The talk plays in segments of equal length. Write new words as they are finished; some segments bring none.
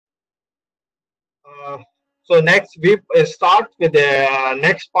Uh, so next we start with the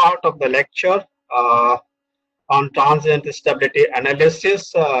next part of the lecture on transient stability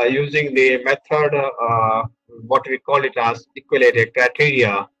analysis using the method what we call it as equilibrium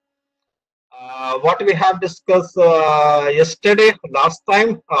criteria. What we have discussed yesterday, last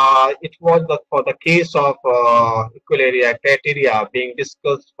time, it was for the case of equilibrium criteria being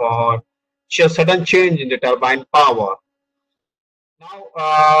discussed for sudden change in the turbine power.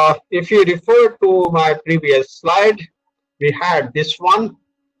 Now, if you refer to my previous slide, we had this one.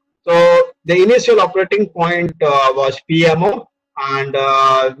 So the initial operating point was PMO, and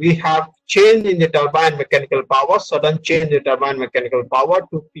we have change in the turbine mechanical power, sudden change in turbine mechanical power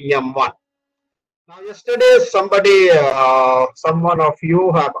to PM1. Now, yesterday, someone of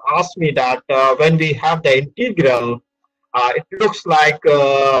you have asked me that when we have the integral, it looks like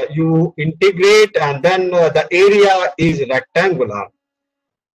you integrate and then the area is rectangular.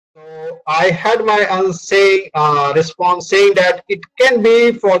 So I had my response saying that it can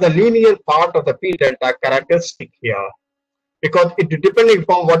be for the linear part of the P delta characteristic here, because it depending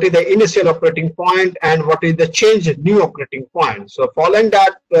upon what is the initial operating point and what is the change in new operating point. So following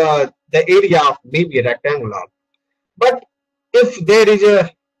that, the area may be rectangular. But if there is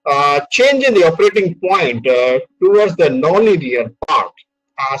a change in the operating point towards the nonlinear part,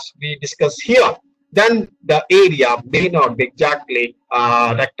 as we discuss here, then the area may not be exactly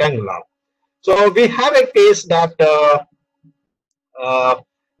rectangular. So we have a case that uh,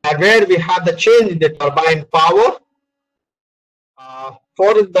 where we have the change in the turbine power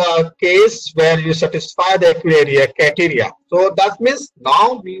for the case where you satisfy the equilibrium criteria. So that means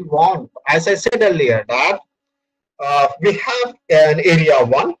now we want, as I said earlier, that we have an area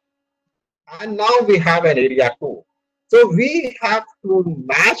 1 and now we have an area 2. So we have to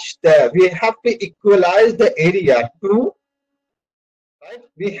we have to equalize the area 2, right?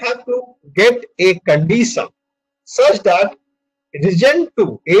 We have to get a condition such that region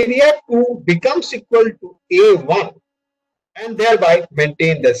 2, area 2 becomes equal to A1 and thereby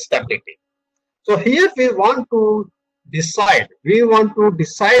maintain the stability. So here we want to decide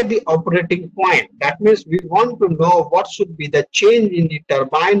the operating point. That means we want to know what should be the change in the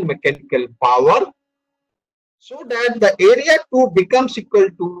turbine mechanical power so that the area 2 becomes equal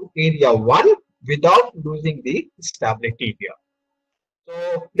to area 1 without losing the stability here.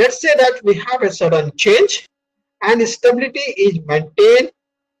 So let's say that we have a sudden change and stability is maintained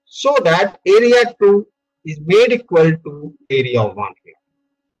so that area 2 is made equal to area 1 here.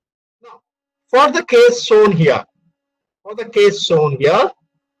 Now, for the case shown here,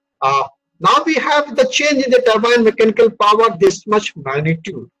 now we have the change in the turbine mechanical power this much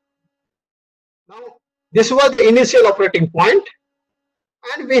magnitude. Now, this was the initial operating point,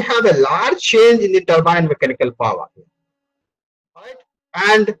 and we have a large change in the turbine mechanical power here. Right?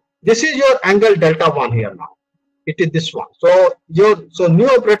 And this is your angle delta 1 here now. It is this one. So new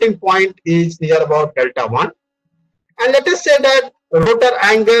operating point is near about delta 1. And let us say that rotor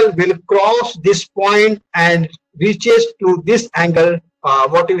angle will cross this point and reaches to this angle,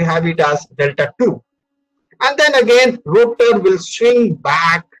 what we have it as delta 2. And then again, rotor will swing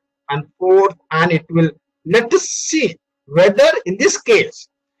back and forth, and it will, let us see whether in this case,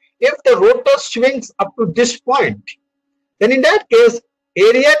 if the rotor swings up to this point, then in that case,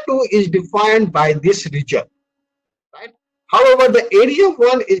 area 2 is defined by this region. Right? However, the area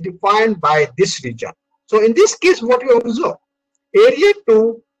 1 is defined by this region. So in this case, what you observe, area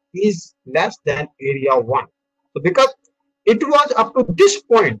 2 is less than area 1. So because it was up to this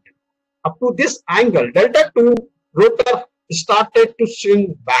point, up to this angle, delta 2, rotor started to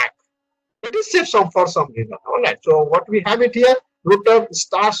swing back. Let us say for some reason. All right. So what we have it here, rotor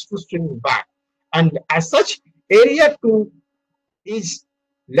starts to swing back. And as such, area 2 is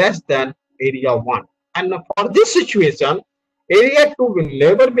less than area 1. And for this situation, area 2 will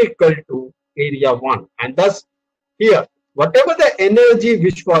never be equal to area 1. And thus, here, whatever the energy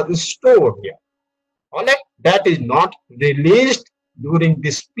which was stored here, all right, that is not released during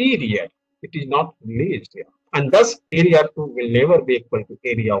this period. It is not released here. And thus, area 2 will never be equal to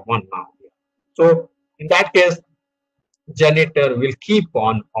area 1 now here. So, in that case, generator will keep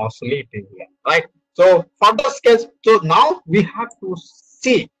on oscillating here, right? So, for this case, so now we have to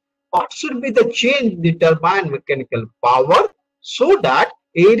see what should be the change in the turbine mechanical power so that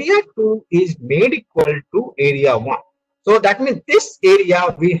area 2 is made equal to area 1. So that means this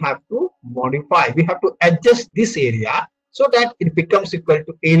area we have to modify. We have to adjust this area so that it becomes equal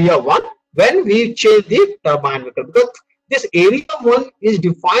to area 1 when we change the turbine mechanical. Because this area 1 is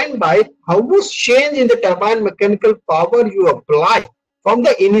defined by how much change in the turbine mechanical power you apply from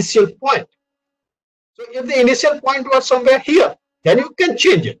the initial point. So if the initial point was somewhere here, then you can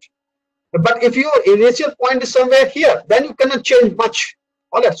change it. But if your initial point is somewhere here, then you cannot change much.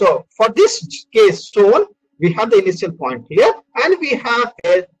 All right. So for this case shown, we have the initial point here, and we have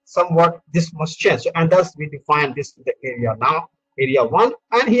a somewhat this must change. So, and thus we define this the area now, area 1,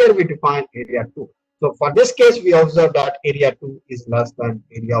 and here we define area 2. So for this case, we observe that area 2 is less than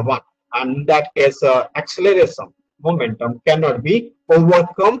area 1, and in that case, acceleration momentum cannot be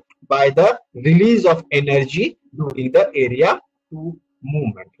overcome by the release of energy during the area 2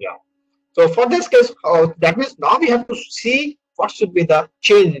 movement here. So for this case, that means now we have to see what should be the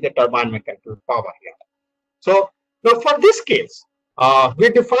change in the turbine mechanical power here. So now for this case, we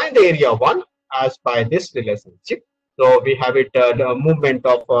define the area 1 as by this relationship. So we have it the movement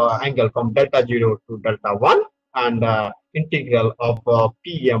of angle from delta 0 to delta 1 and integral of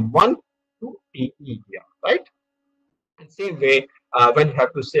PM1 to PE here, right? And same way, when you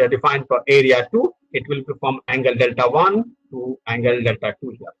have to say define for area 2, it will be from angle delta 1 to angle delta 2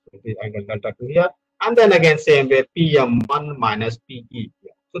 here. So it is angle delta 2 here. And then again, same way, PM1 minus PE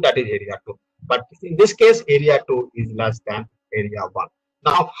here. So that is area 2. But in this case, area 2 is less than area 1.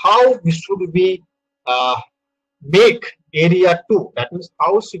 Now, how we should we make area 2? That means,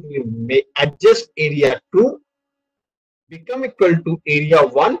 how should we adjust area 2 become equal to area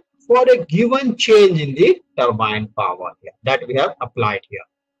 1 for a given change in the turbine power here that we have applied here.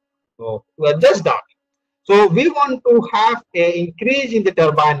 So to adjust that, so we want to have an increase in the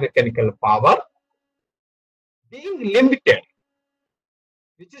turbine mechanical power being limited,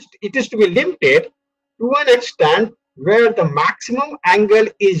 which is it is to be limited to an extent where the maximum angle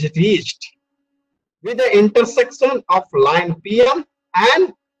is reached with the intersection of line PM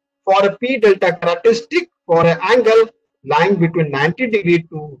and for a P delta characteristic for an angle lying between 90 degree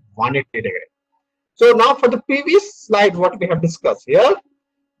to 180 degree. So now for the previous slide, what we have discussed here,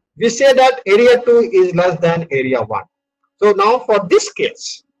 we say that area 2 is less than area 1. So now for this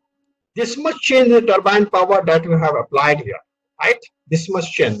case, this must change the turbine power that we have applied here, right? This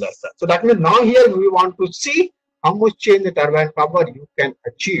must change lesser. So that means now here we want to see how much change the turbine power you can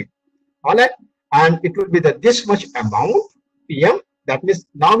achieve. All right, and it will be the this much amount PM. That means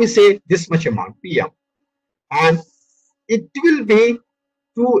now we say this much amount PM, and it will be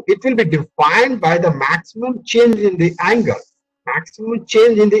defined by the maximum change in the angle. Maximum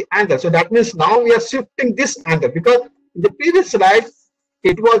change in the angle. So that means now we are shifting this angle, because in the previous slide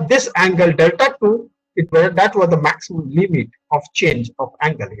it was this angle delta 2. That was the maximum limit of change of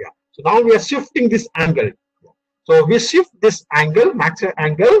angle here. So now we are shifting this angle. So we shift this angle, maximum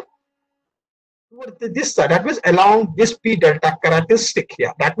angle, towards this side. That means along this P delta characteristic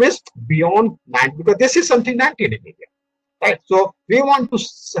here. That means beyond 90, because this is something 90 degree here. Right. So we want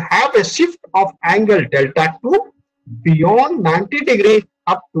to have a shift of angle delta 2 beyond 90 degree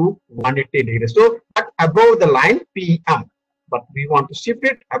up to 180 degrees. So above the line PM, but we want to shift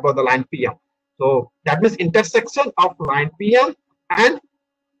it above the line PM. So that means intersection of line PM and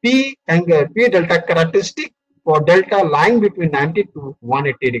P angle P delta characteristic for delta lying between 90 to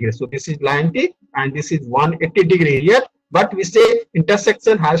 180 degrees. So this is 90 and this is 180 degree here, but we say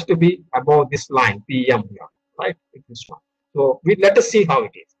intersection has to be above this line PM here, right? It is one. So let us see how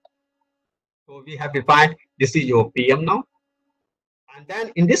it is. So we have defined this is your PM now, and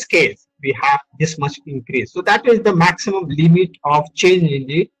then in this case we have this much increase. So that is the maximum limit of change in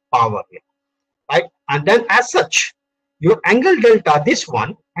the power here, right? And then as such, your angle delta this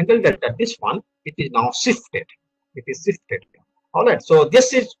one, it is now shifted. It is shifted. All right. So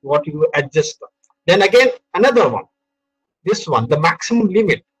this is what you adjust. Then again another one. This one, the maximum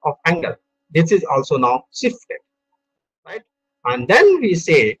limit of angle. This is also now shifted. Right, and then we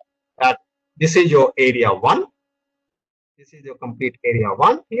say that this is your area 1, this is your complete area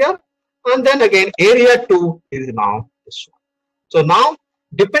 1 here, and then again area 2 is now this one. So now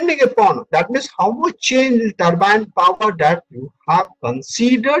depending upon that means how much change in turbine power that you have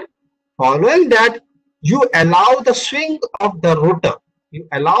considered, following that you allow the swing of the rotor,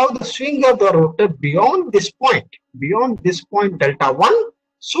 beyond this point delta 1,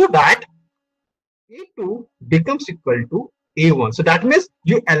 so that A2 becomes equal to A1. So that means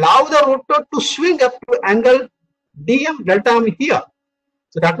you allow the rotor to swing up to angle DM delta M here.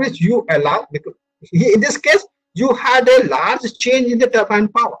 So that means you allow, because in this case you had a large change in the turbine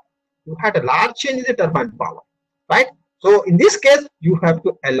power. Right? So in this case you have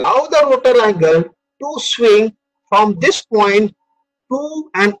to allow the rotor angle to swing from this point to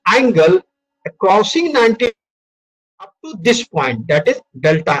an angle crossing 90 up to this point, that is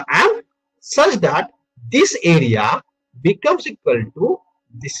delta M, such that this area becomes equal to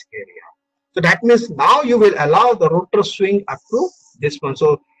this area. So that means now you will allow the rotor swing up to this point.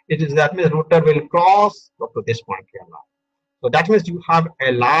 So it is that means rotor will cross up to this point here now. So that means you have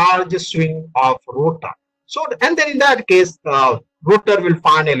a large swing of rotor. So and then in that case, rotor will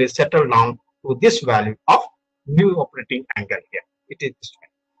finally settle down to this value of new operating angle here. It is this way.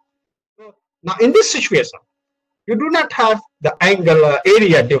 So now in this situation, you do not have the angle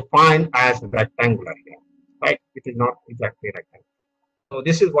area defined as rectangular here, right? It is not exactly rectangular. So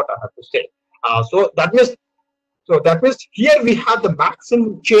this is what I have to say. So that means here we have the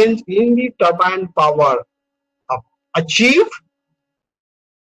maximum change in the turbine power achieved,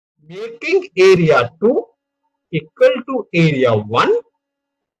 making area 2 equal to area 1.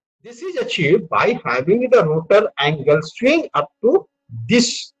 This is achieved by having the rotor angle swing up to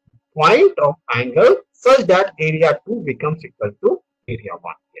this point of angle such that area 2 becomes equal to area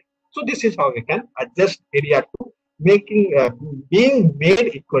 1 here. So this is how we can adjust area 2 making being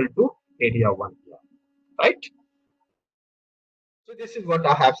made equal to area 1 here, right? So this is what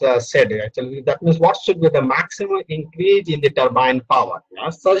I have said actually. That means what should be the maximum increase in the turbine power, yeah,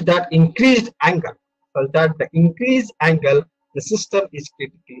 such that increased angle, such that the increased angle the system is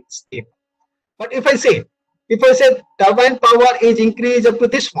critically stable. But if I say turbine power is increased up to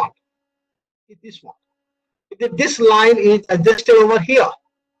this one, if this line is adjusted over here,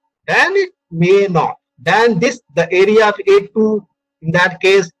 then it may not. Then the area of A2 in that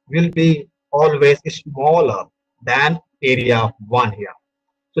case will be always smaller than area of 1 here.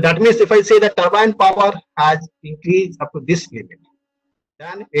 So that means if I say the turbine power has increased up to this limit,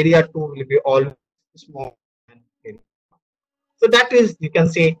 then area 2 will be always smaller than area 1. So that is, you can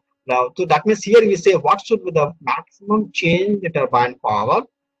say now. So that means here we say what should be the maximum change in the turbine power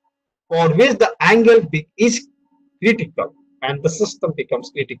for which the angle is critical and the system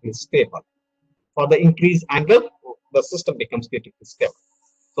becomes critically stable. For the increased angle, the system becomes critically stable.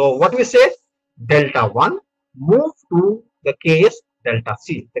 So what we say, delta 1 move to the case delta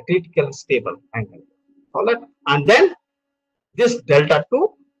C, the critical stable angle. All right, and then this delta 2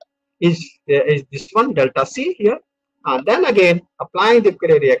 is this one delta C here, and then again applying the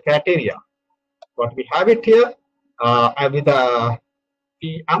criteria. What we have it here with the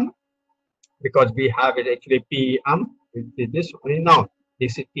PM, because we have it actually PM is this one now.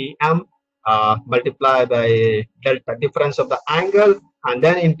 This is PM multiply by delta difference of the angle, and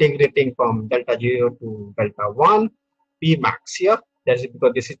then integrating from delta 0 to delta 1 P max here. That is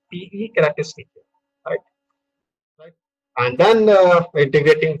because this is PE characteristic here, right? And then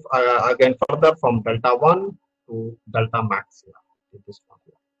integrating again further from delta 1 to delta max here, this one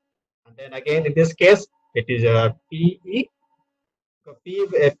here. And then again in this case it is a PE. So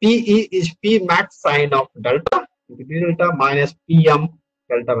PE is P max sine of delta minus PM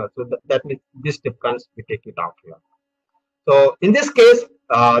delta. So that means this difference we take it out here. So in this case,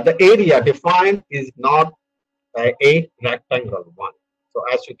 the area defined is not a rectangular one. So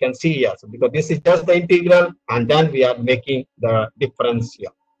as you can see here, so because this is just the integral, and then we are making the difference here.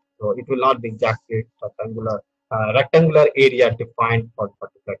 So it will not be exactly rectangular area defined for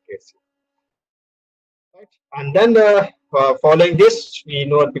particular case. Right. And then following this, we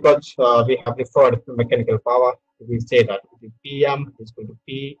know because we have referred to mechanical power, we say that PM is going to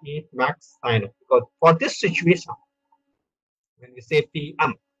PE max sine. Because for this situation, when we say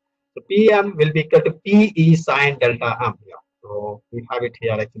PM, so PM will be equal to PE sine delta M here. So we have it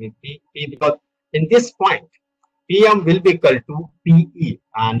here actually P because in this point, PM will be equal to PE,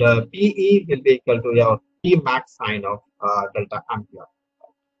 and PE will be equal to your P max sine of delta M here.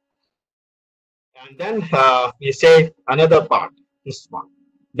 And then we say another part, this one,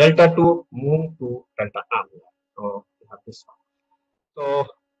 delta 2 move to delta M here. So we have this one. So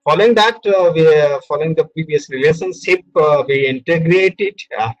following that, following the previous relationship, we integrate it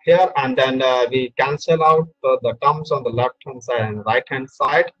here, and then we cancel out the terms on the left hand side and right hand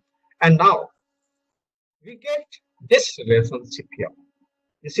side, and now we get this relationship here.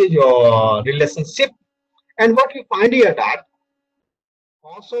 This is your relationship, and what we find here that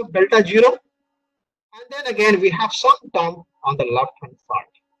also delta 0, and then again we have some term on the left hand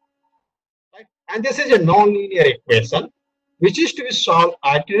side, right? And this is a non-linear equation which is to be solved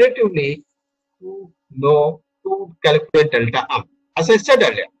iteratively to calculate delta M. As I said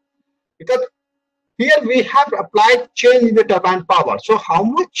earlier, because here we have applied change in the turbine power. So how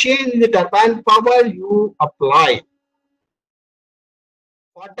much change in the turbine power you apply?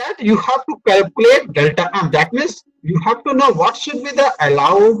 For that you have to calculate delta M. That means you have to know what should be the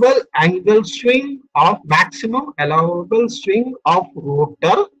allowable angle swing of maximum allowable swing of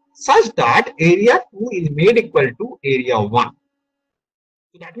rotor such that area 2 is made equal to area 1.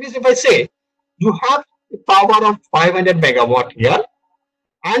 So that means if I say you have a power of 500 megawatt here,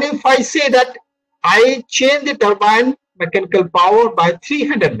 and if I say that I change the turbine mechanical power by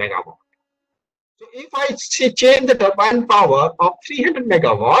 300 megawatt, So if I change the turbine power of 300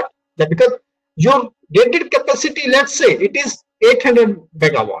 megawatt, that because your rated capacity, let's say it is 800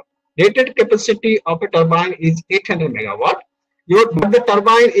 megawatt. Rated capacity of a turbine is 800 megawatt. But the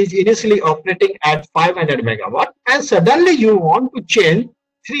turbine is initially operating at 500 megawatt, and suddenly you want to change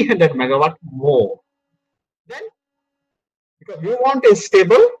 300 megawatt more. Then, because you want a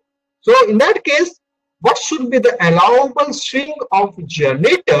stable, so in that case, what should be the allowable swing of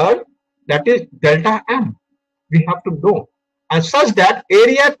generator, that is delta M? We have to know, and such that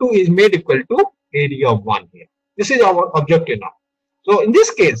area 2 is made equal to area 1 here. This is our objective now. So in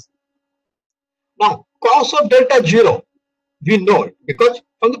this case, now cos of delta 0, we know it because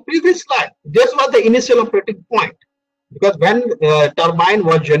from the previous slide, this was the initial operating point. Because when turbine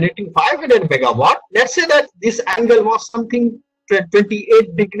was generating 500 megawatt, let's say that this angle was something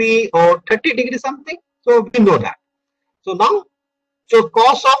 28 degree or 30 degree something. So we know that. So now, so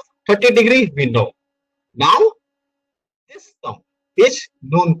cos of 30 degree we know. Now this term is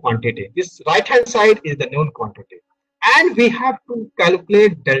known quantity. This right hand side is the known quantity, and we have to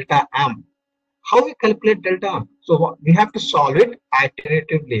calculate delta M. How we calculate delta M? So we have to solve it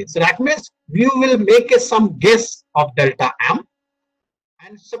iteratively. So that means we will make some guess of delta M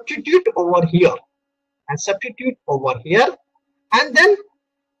and substitute over here and substitute over here, and then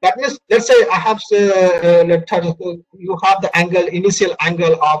that means, let's say I have you have the angle, initial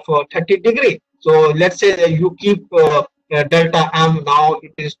angle of 30 degree. So let's say you keep delta M, now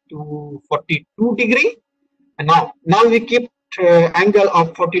it is to 42 degree, and now we keep angle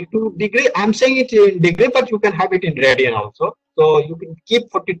of 42 degree. I'm saying it in degree, but you can have it in radian also. So you can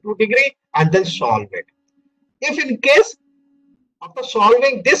keep 42 degree and then solve it. If in case after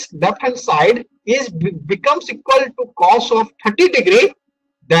solving, this left hand side becomes equal to cos of 30 degree,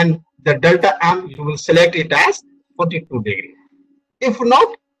 then the delta M you will select it as 42 degree. If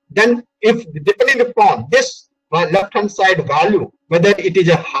not, then if depending upon this left hand side value, whether it is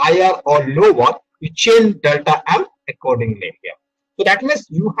a higher or lower, you change delta M accordingly here. So that means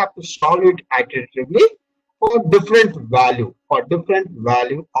you have to solve it iteratively for different value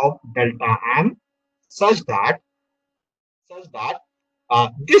of delta M, such that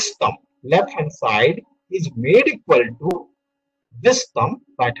this term left hand side is made equal to this term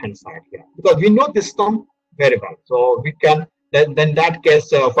right hand side here, because we know this term very well. So we can then that case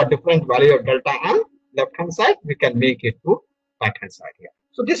for different value of delta M left hand side, we can make it to right hand side here.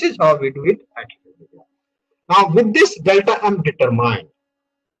 So this is how we do it iteratively. Now with this delta M determined,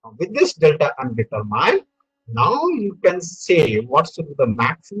 now you can say what should be the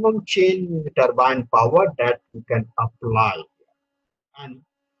maximum change in the turbine power that you can apply, and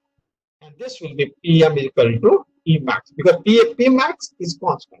this will be Pm equal to E max, because P max is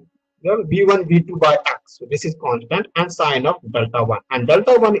constant. Your V1 V2 by X, so this is constant, and sine of delta 1, and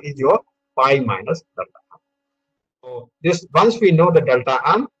delta 1 is your pi minus delta M. So this, once we know the delta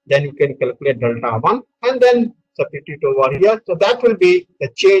M, then you can calculate delta 1 and then substitute over here. So that will be the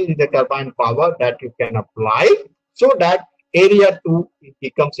change in the turbine power that you can apply, so that area 2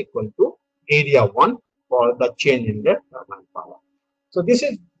 becomes equal to area 1 for the change in the turbine power. So this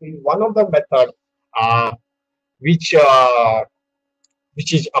is one of the methods which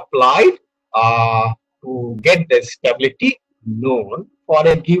is applied to get the stability known for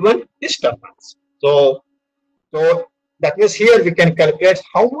a given disturbance. So that means here we can calculate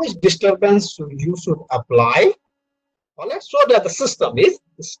how much disturbance you should apply, so that the system is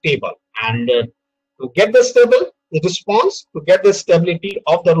stable. And to get the stable response, to get the stability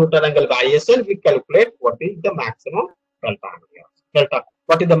of the rotor angle variation, we calculate what is the maximum delta here.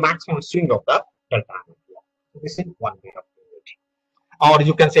 What is the maximum swing of the delta here. So this is one way of doing it. Or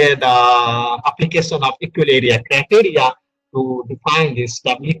you can say the application of equal area criteria to define the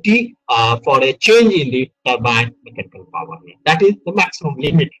stability for a change in the turbine mechanical power. That is the maximum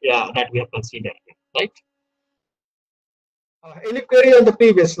limit that we have considered here, right? Any query on the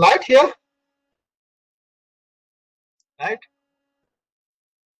previous slide here? Right?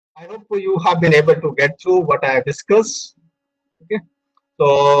 I hope you have been able to get through what I have discussed. Okay,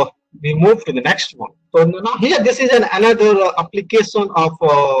 so we move to the next one. So now here, this is another application of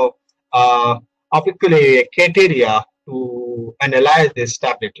equal area criteria to analyze the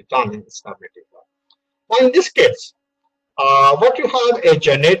stability, transit stability. Now in this case, what you have a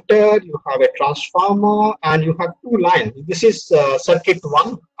generator, you have a transformer, and you have two lines. This is circuit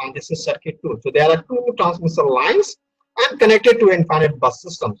 1 and this is circuit 2. So there are two transmission lines and connected to infinite bus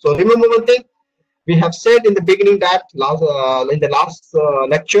system. So remember one thing, we have said in the beginning that in the last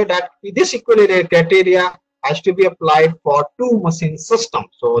lecture that this equilibrium criteria has to be applied for two machine systems.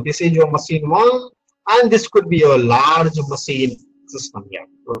 So this is your machine 1 and this could be your large machine system here.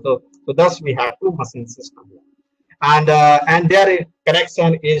 So thus we have two machine system here, and their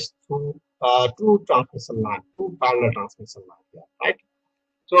connection is through two transmission line, two parallel transmission line here, right?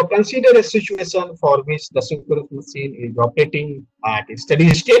 So consider a situation for which the synchronous machine is operating at a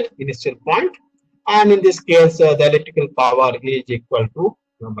steady state initial point, and in this case, the electrical power is equal to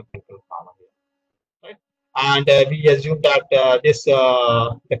the mechanical power here, right? And we assume that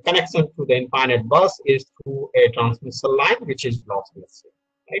the connection to the infinite bus is through a transmission line which is lossless,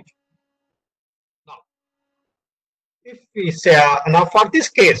 right? Now, if we say now for this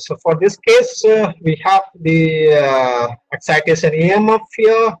case, we have the excitation EMF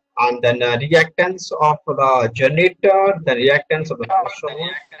here, and then reactance of the generator, the reactance of the crossover,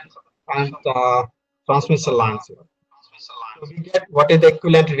 and transmission lines here. So we get what is the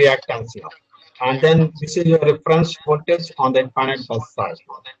equivalent reactance here, and then this is your reference voltage on the infinite bus side.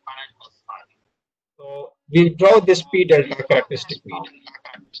 So we draw this P delta characteristic now,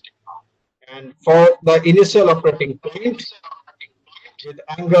 and for the initial operating point with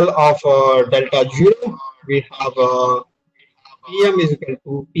angle of delta 0, we have Pm is equal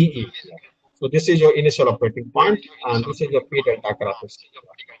to Pe. So this is your initial operating point, and this is your P delta characteristic.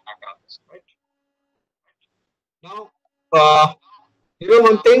 Right? Now,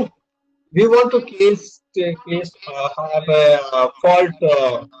 one thing, we want to have a fault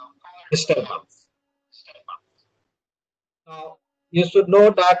disturbance. Now, you should know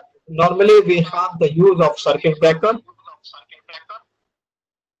that normally we have the use of circuit breaker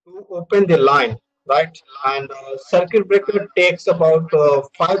to open the line, right? And circuit breaker takes about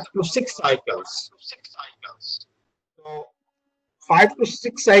 5 to 6 cycles. So 5 to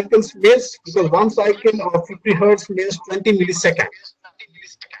 6 cycles means, because one cycle of 50 hertz means 20 milliseconds.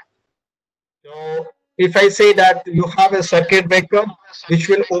 So if I say that you have a circuit breaker which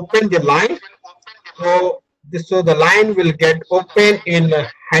will open the line, so the line will get open in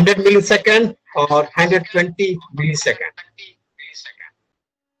 100 millisecond or 120 millisecond.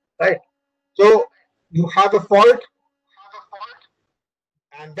 Right? So you have a fault,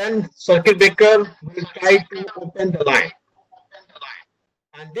 and then circuit breaker will try to open the line,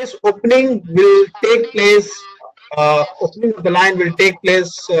 and this opening will take place. Opening of the line will take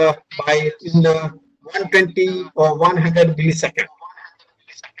place by in 120 or 100 millisecond.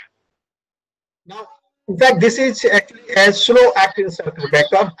 Now, in fact, this is actually a slow acting circuit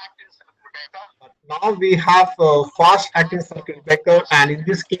breaker. Now we have fast acting circuit breaker, and in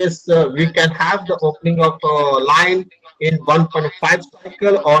this case we can have the opening of a line in 1.5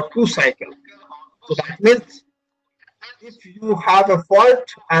 cycle or 2 cycle. So that means if you have a fault,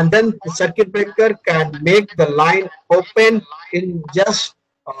 and then the circuit breaker can make the line open in just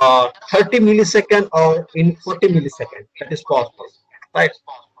 30 millisecond or in 40 millisecond. That is possible, right?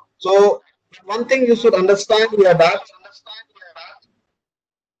 So one thing you should understand here, that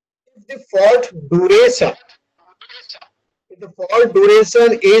if the fault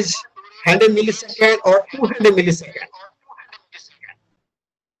duration is 100 millisecond or 200 millisecond,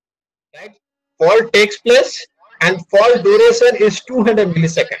 right? Fault takes place and fault duration is 200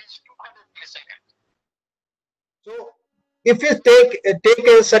 milliseconds. So if you take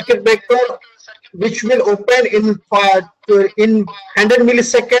a circuit breaker which will open in 100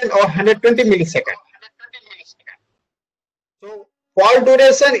 millisecond or 120 millisecond, so fault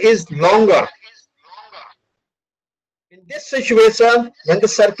duration is longer. In this situation, when the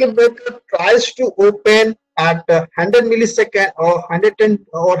circuit breaker tries to open at 100 millisecond or 110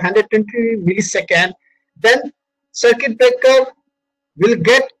 or 120 millisecond, then circuit breaker will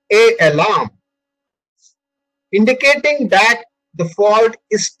get a alarm indicating that the fault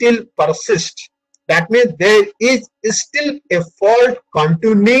is still persist. That means there is still a fault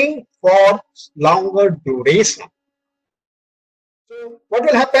continuing for longer duration. So what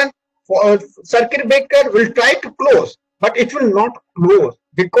will happen? For circuit breaker will try to close, but it will not close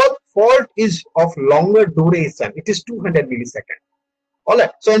because fault is of longer duration. It is 200 milliseconds. All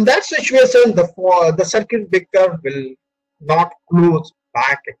right. So in that situation, the circuit breaker will not close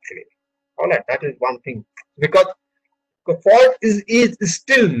back actually. All right. That is one thing, because the fault is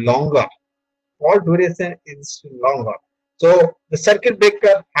still longer. Fault duration is longer. So the circuit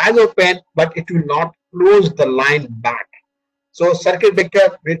breaker has opened, but it will not close the line back. So circuit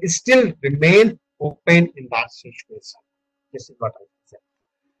breaker will still remain open in that situation. This is what I said.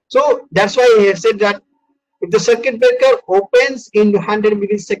 So that's why I said that if the circuit breaker opens in 100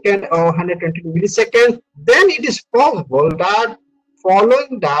 millisecond or 120 millisecond, then it is possible that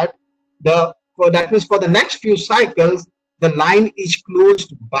following that, that means for the next few cycles, the line is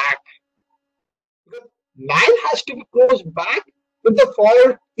closed back. The line has to be closed back if the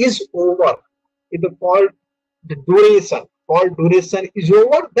fault is over. If the fault, the duration fault duration is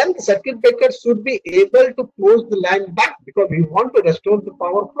over, then the circuit breaker should be able to close the line back because we want to restore the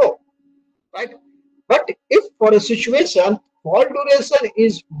power flow, right? But if for a situation fault duration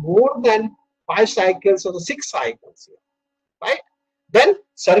is more than 5 cycles or 6 cycles here, right? Then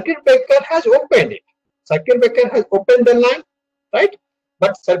circuit breaker has opened it. Circuit breaker has opened the line, right?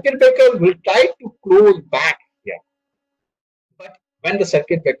 But circuit breaker will try to close back here. But when the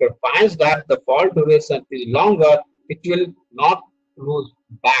circuit breaker finds that the fault duration is longer, it will not close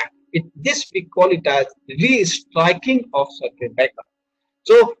back. This we call it as re-striking of circuit breaker.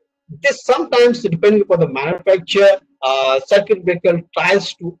 So this sometimes, depending upon the manufacturer, circuit breaker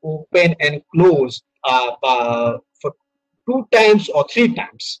tries to open and close for 2 times or 3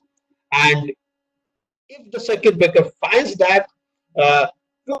 times. And if the circuit breaker finds that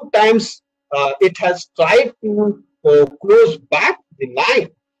 2 times it has tried to close back the line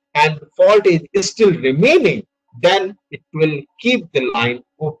and the fault is still remaining, then it will keep the line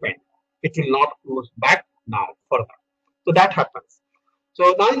open. It will not close back now further. So that happens.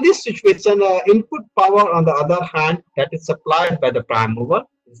 So now in this situation, input power on the other hand, that is supplied by the prime mover,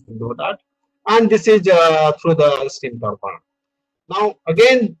 is below that, and this is through the steam turbine. Now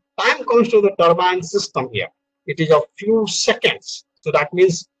again, time constant of the turbine system here, it is a few seconds. So that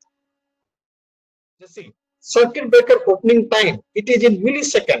means, just see, circuit breaker opening time, it is in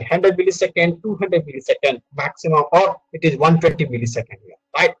millisecond, 100 millisecond, 200 millisecond maximum, or it is 120 millisecond here,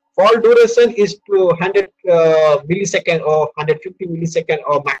 right? Fault duration is to 100 millisecond or 150 millisecond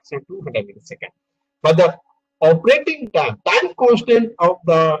or maximum 200 millisecond. But the operating time constant of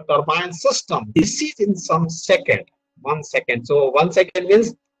the turbine system, this is in some second, 1 second. So 1 second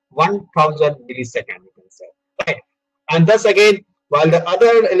means 1000 millisecond, you can say, right? And thus again, while the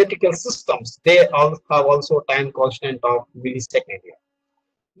other electrical systems, they all have also time constant of millisecond here.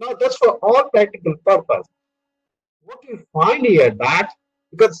 Now that's for all practical purpose. What we find here that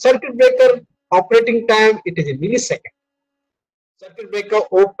because circuit breaker operating time, it is a millisecond. Circuit breaker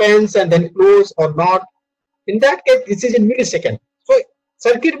opens and then close or not. In that case, this is in millisecond. So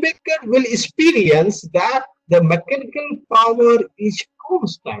circuit breaker will experience that the mechanical power is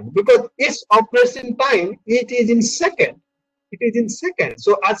constant because its operation time, it is in second. It is in seconds.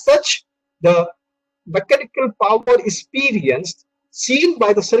 So as such, the mechanical power experienced seen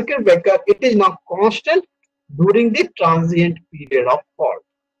by the circuit breaker, it is not constant during the transient period of fault.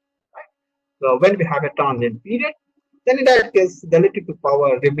 Right? So when we have a transient period, then in that case, the electrical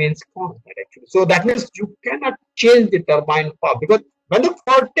power remains constant actually. So that means you cannot change the turbine power because when the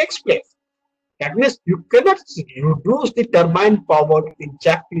fault takes place, that means you cannot reduce the turbine power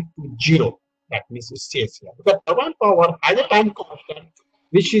exactly to 0. That means it stays here because turbine power has a time constant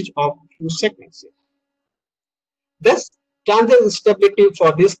which is of few seconds here. Thus, transient stability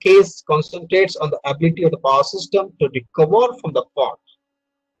for this case concentrates on the ability of the power system to recover from the fault,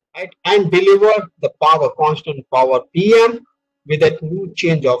 right, and deliver the power, constant power PM with a new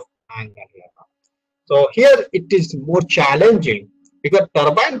change of angle here. So here it is more challenging because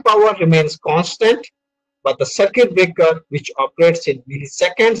turbine power remains constant, but the circuit breaker which operates in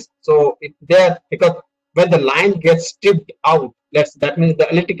milliseconds, so it there because when the line gets stripped out, that means the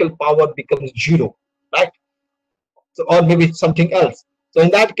electrical power becomes 0, right? So or maybe something else. So in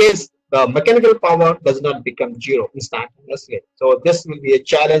that case, the mechanical power does not become 0 instantaneously. So this will be a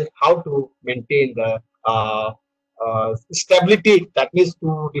challenge how to maintain the stability. That means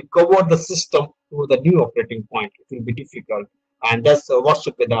to recover the system to the new operating point. It will be difficult. And that's what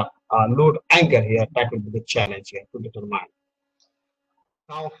should be the load angle here. That will be the challenge here to determine.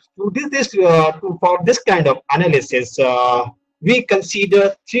 Now, for this kind of analysis, we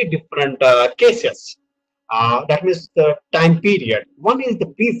consider 3 different cases. That means the time period. One is the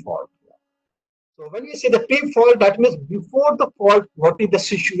pre-fault. So when you say the pre-fault, that means before the fault, what is the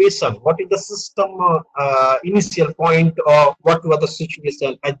situation? What is the system initial point, or what was the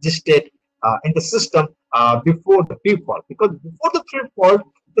situation adjusted in the system before the pre-fault? Because before the pre-fault,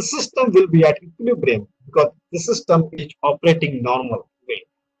 the system will be at equilibrium because the system is operating normal way,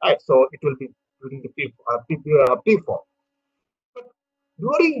 right? So it will be during the pre-fault. But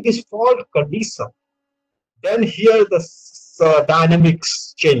during this fault condition, then here the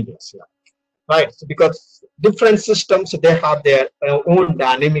dynamics changes here. Right, so because different systems, they have their own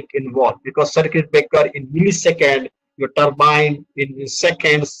dynamic involved. Because circuit breaker in millisecond, your turbine in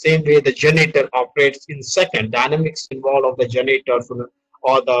seconds, same way the generator operates in second. Dynamics involved of the generators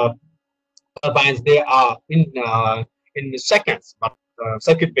or the turbines, they are in seconds, but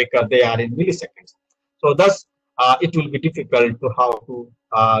circuit breaker, they are in milliseconds. So thus, it will be difficult to how to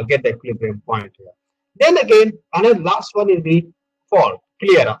get the equilibrium point here. Then again, another last one is the fault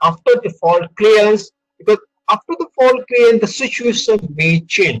clear. After the fault clearance, because after the fault create, the situation may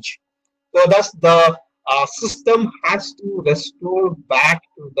change. So thus the system has to restore back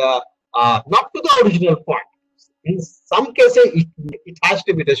to the not to the original point. In some cases, it has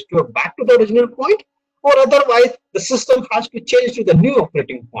to be restored back to the original point, or otherwise the system has to change to the new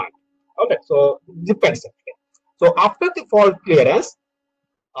operating point. Okay, so it depends. Okay. So after the fault clearance,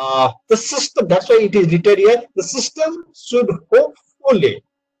 the system, that's why it is written here, the system should hopefully,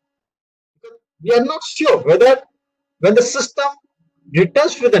 we are not sure whether when the system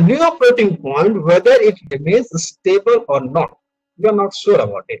returns to the new operating point, whether it remains stable or not. We are not sure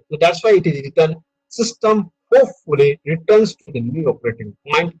about it. So that's why it is written system hopefully returns to the new operating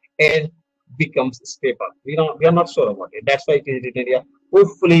point and becomes stable. We are not sure about it. That's why it is written here.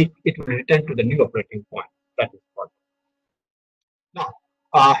 Hopefully it will return to the new operating point. That is what. Now,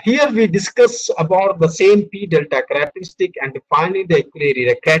 here we discuss about the same P delta characteristic and defining the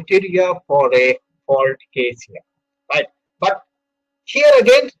criteria for a fault case here, right? But here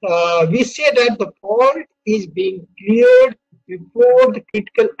again, we say that the fault is being cleared before the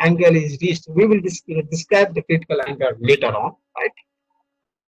critical angle is reached. We will describe the critical angle later on, right?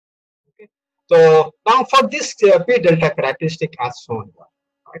 Okay. So now for this P delta characteristic as shown here,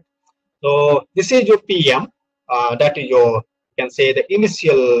 right? So this is your PM, that is your, you can say, the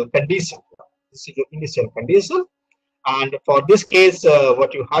initial condition. This is your initial condition, and for this case,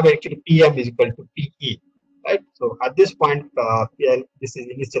 what you have actually PM is equal to PE, right? So at this point, this is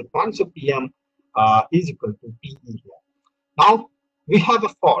initial point, so PM is equal to PE here. Now we have a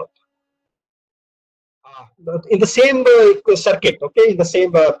fault in the same circuit, okay, in the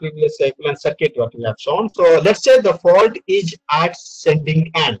same previous equivalent circuit what we have shown. So let's say the fault is at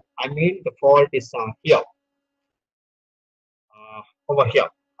sending end. I mean the fault is here, over here.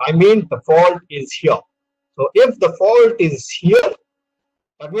 I mean the fault is here. So if the fault is here,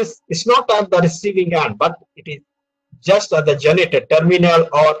 that means it's not at the receiving end, but it is just at the generator terminal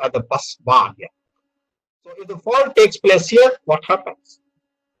or at the bus bar here. So if the fault takes place here, what happens?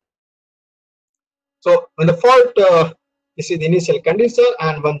 So when the fault, this is the initial condition,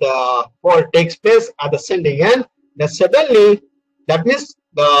 and when the fault takes place at the sending end, then suddenly, that means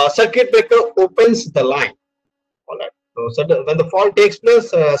the circuit breaker opens the line. All right. So when the fault takes place,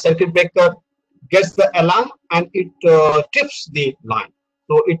 circuit breaker gets the alarm and it trips the line.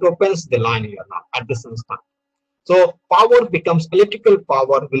 So it opens the line here now at this instant. So power becomes, electrical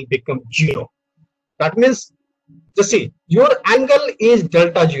power will become 0. That means, just see, your angle is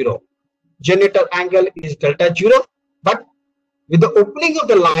delta 0. Generator angle is delta 0. But with the opening of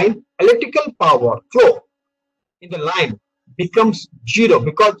the line, electrical power flow in the line becomes 0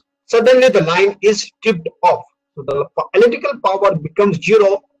 because suddenly the line is tripped off. So the electrical power becomes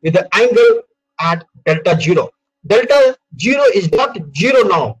 0 with the angle at delta 0. Delta 0 is not 0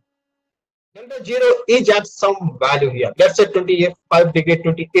 now. Delta 0 is at some value here. Let's say 25 degree,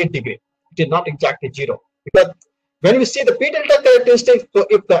 28 degree. It is not exactly 0. Because when we see the P delta characteristic, so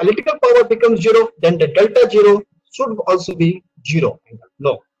if the electrical power becomes 0, then the delta 0 should also be 0.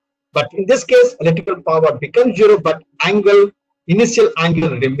 No. But in this case, electrical power becomes 0, but angle, initial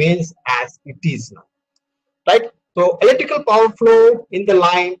angle remains as it is now. Right? So electrical power flow in the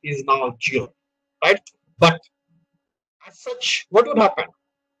line is now 0. Right? But as such, what would happen?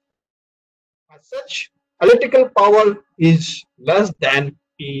 As such, electrical power is less than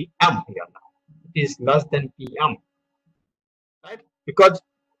PM here now. It is less than PM. Right? Because,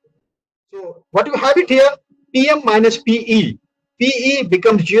 so what you have it here, PM minus PE. PE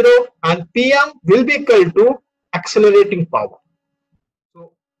becomes 0 and PM will be equal to accelerating power.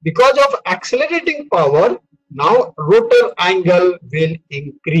 So because of accelerating power, now rotor angle will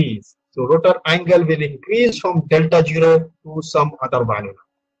increase. So rotor angle will increase from delta 0 to some other value.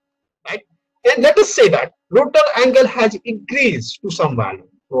 Right? And let us say that rotor angle has increased to some value.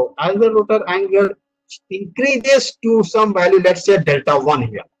 So as the rotor angle increases to some value, let's say delta 1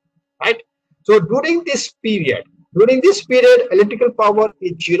 here. Right? So during this period, electrical power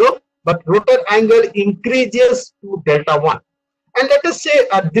is 0, but rotor angle increases to delta 1. And let us say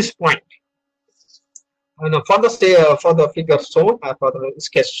at this point, for the figure shown, for the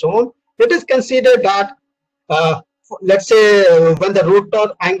sketch shown, let us consider that let's say when the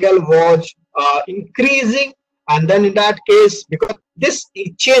rotor angle was increasing, and then in that case, because this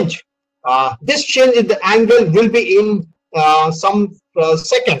change in the angle will be in some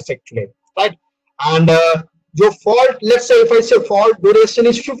seconds actually, right? And your fault, let's say if I say fault duration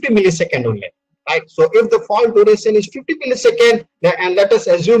is 50 millisecond only, right? So if the fault duration is 50 millisecond, and let us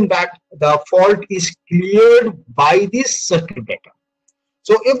assume that the fault is cleared by this circuit breaker.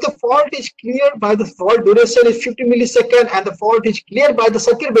 So if the fault is cleared by the fault duration is 50 millisecond and the fault is cleared by the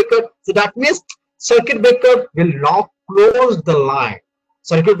circuit breaker, so that means circuit breaker will now close the line.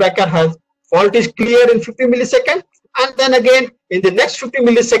 Circuit breaker has fault is cleared in 50 milliseconds, and then again in the next 50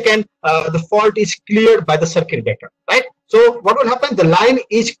 milliseconds the fault is cleared by the circuit breaker, right? So what will happen? The line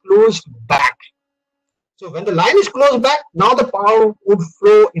is closed back. So when the line is closed back, now the power would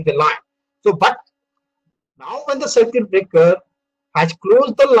flow in the line. So but now when the circuit breaker has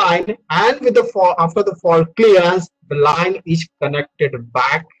closed the line, and with the fall, after the fault clearance, the line is connected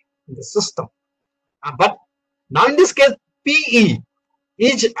back in the system. But now in this case, PE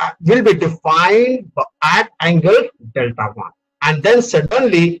is will be defined at angle delta 1, and then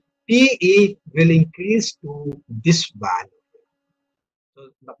suddenly PE will increase to this value. So,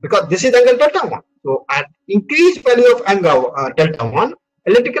 because this is angle delta 1. So at increased value of angle delta 1,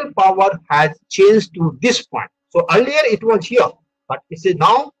 electrical power has changed to this point. So earlier it was here, but it is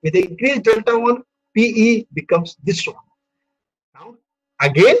now with the increased delta 1, PE becomes this one. Now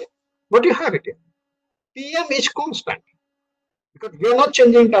again, what you have it here? PM is constant because we are not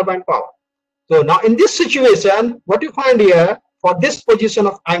changing turbine power. So now in this situation, what you find here, for this position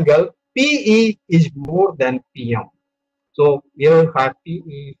of angle, PE is more than PM. So here you have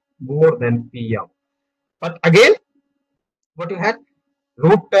PE more than PM. But again, what you had?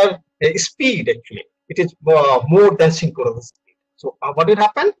 Rotor speed actually. It is more than synchronous speed. So what will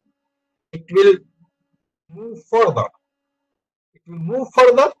happen? It will move further. It will move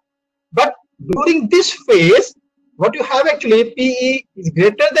further. But during this phase, what you have actually, PE is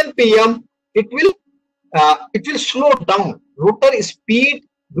greater than PM. It will slow down. Rotor speed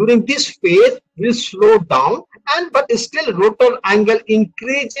during this phase will slow down, and but still rotor angle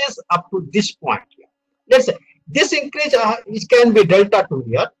increases up to this point here. Let's say this increase it can be delta 2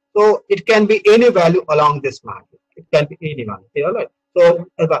 here, so it can be any value along this line. It can be any value here, right? So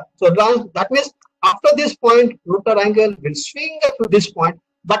that means after this point, rotor angle will swing up to this point,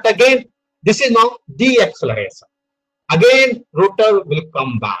 but again this is now deceleration. Again rotor will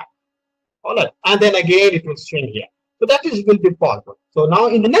come back, all right, and then again it will swing here. So that is will be possible. So now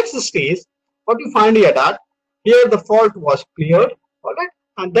in the next stage, what you find here that here the fault was cleared, all right,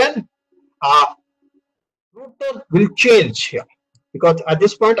 and then rotor will change here, because at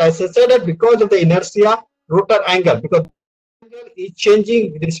this point I said that because of the inertia, rotor angle, because angle is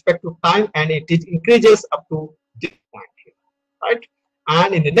changing with respect to time, and it increases up to this point here, right?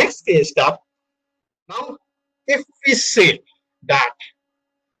 And in the next case step, now if we say that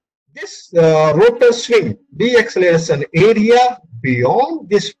this rotor swing deceleration area beyond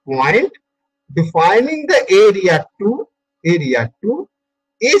this point, defining the area 2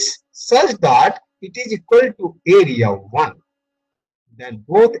 is such that it is equal to area 1, then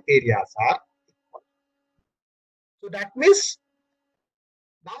both areas are equal. So that means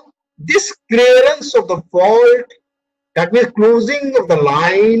now this clearance of the fault, that means closing of the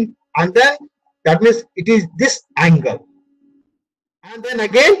line, and then that means it is this angle, and then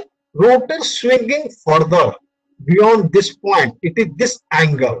again rotor swinging further beyond this point, it is this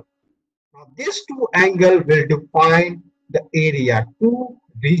angle. Now these two angles will define the area 2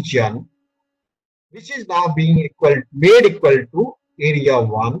 region, which is now being made equal to area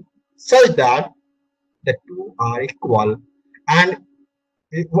 1, such that the two are equal. And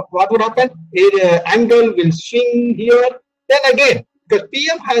what would happen? Area angle will swing here. Then again, the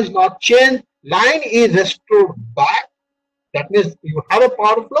PM has not changed, line is restored back. That means you have a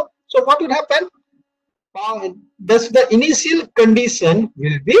power flow. So what will happen? Thus the initial condition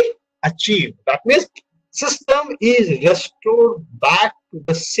will be achieved. That means system is restored back to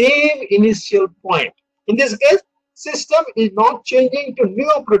the same initial point. In this case, system is not changing to new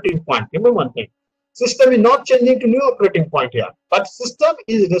operating point. Remember one thing, system is not changing to new operating point here, but system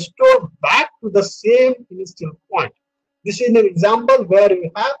is restored back to the same initial point. This is an example where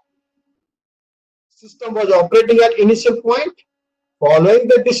we have system was operating at initial point, following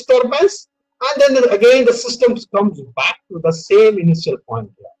the disturbance, and then again the system comes back to the same initial point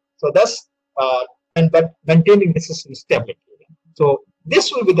here. So thus but maintaining the system stability. So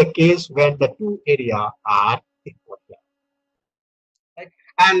this will be the case when the two areas are equal here. Right?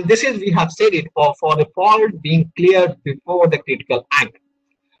 And this is, we have said it, for the fault being cleared before the critical angle.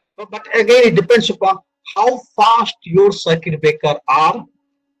 But again it depends upon how fast your circuit breaker are,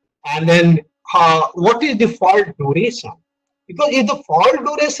 and then what is the fault duration. Because if the fault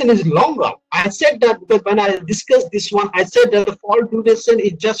duration is longer, I said that because when I discussed this one, I said that the fault duration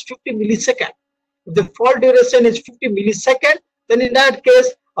is just 50 milliseconds. If the fault duration is 50 milliseconds, then in that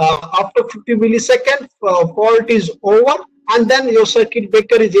case, after 50 milliseconds, fault is over, and then your circuit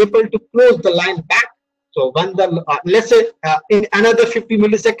breaker is able to close the line back. So when the let's say in another 50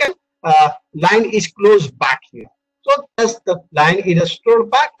 milliseconds, line is closed back here. So thus the line is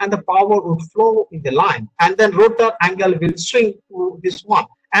restored back and the power would flow in the line, and then rotor angle will swing to this one,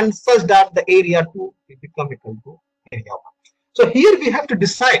 and such that the area 2 will become equal to area 1. So here we have to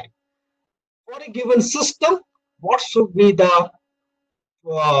decide for a given system what should be the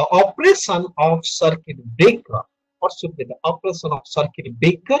operation of circuit breaker. What should be the operation of circuit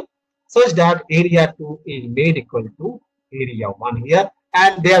breaker such that area 2 is made equal to area 1 here,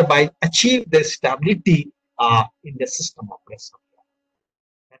 and thereby achieve the stability in the system operation.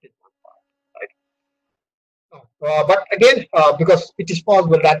 That is one part, right? But again, because it is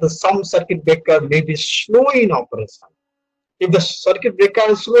possible that the some circuit breaker may be slow in operation. If the circuit breaker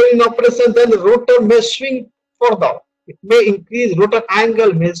is slow in operation, then the rotor may swing further. It may increase, rotor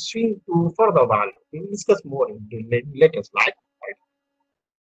angle may swing to further value. We will discuss more in the later slide. Right?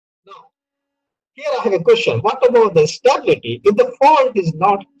 Now, here I have a question. What about the stability? If the fault is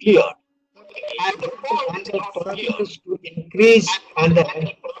not clear and the angle continues to increase and the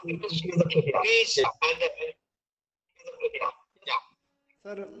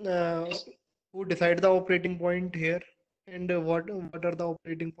Sir, who decide the operating point here, and what are the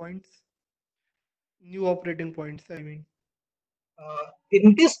operating points? New operating points, I mean.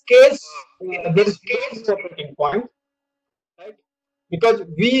 In this case, there is no operating point, right? Because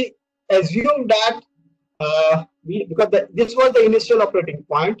we assume that this was the initial operating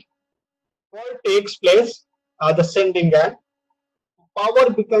point, fault takes place, the sending end, power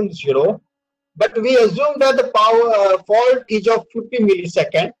becomes 0, but we assume that the power fault is of 50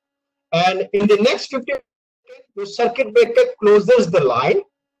 millisecond, and in the next 50 milliseconds, the circuit breaker closes the line,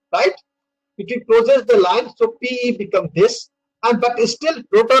 right? It closes the line, so PE becomes this, and but still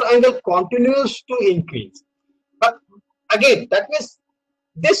rotor angle continues to increase. But again, that means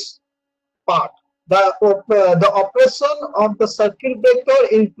this part, the operation of the circuit breaker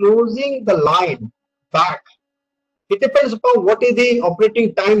in closing the line back, it depends upon what is the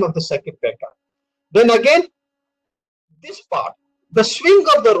operating time of the circuit breaker. Then again, this part, the swing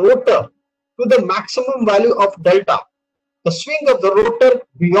of the rotor to the maximum value of delta, the swing of the rotor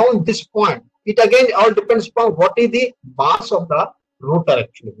beyond this point, it again all depends upon what is the mass of the rotor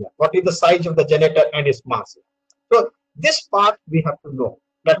actually here, what is the size of the generator and its mass. So this part we have to know.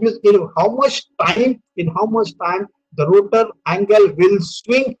 That means in how much time the rotor angle will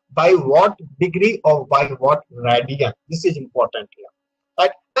swing by what degree or by what radian. This is important here,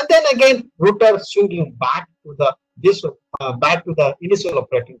 right? And then again, rotor swinging back to the back to the initial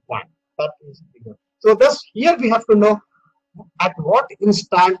operating point. That is bigger. So thus here we have to know at what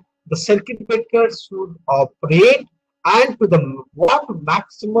instant the circuit breaker should operate and to the what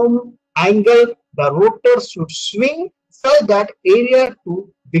maximum angle the rotor should swing so that area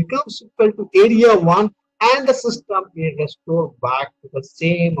 2 becomes equal to area 1 and the system is restored back to the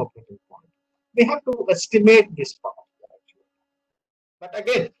same operating point. We have to estimate this part. But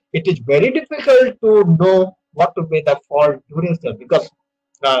again, it is very difficult to know what to be the fault duration because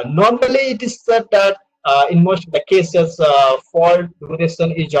normally it is said that in most of the cases fault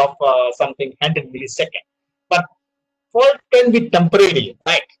duration is of something 100 millisecond, but fault can be temporary,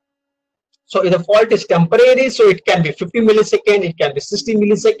 right? So if the fault is temporary, so it can be 50 millisecond, it can be 60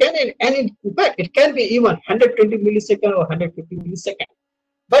 millisecond, and in fact it can be even 120 millisecond or 150 millisecond.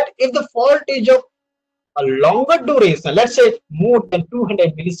 But if the fault is of a longer duration, let's say more than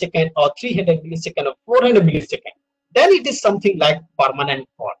 200 millisecond or 300 millisecond or 400 millisecond, then it is something like permanent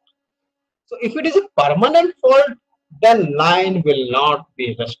fault. So if it is a permanent fault, then line will not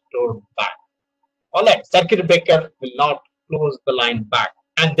be restored back. All right, circuit breaker will not close the line back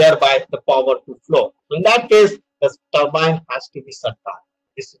and thereby the power to flow. So in that case, the turbine has to be shut down.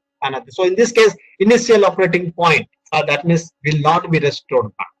 This is another. So in this case, initial operating point, that means will not be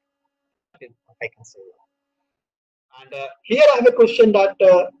restored back. That is what I can say. And here I have a question that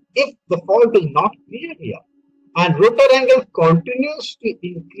if the fault is not clear here and rotor angle continues to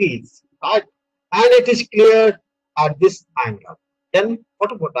increase, right, and it is cleared at this angle, then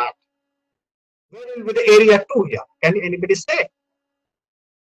what about that? Where will be the area 2 here? Can anybody say?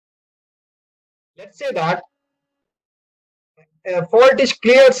 Let's say that a fault is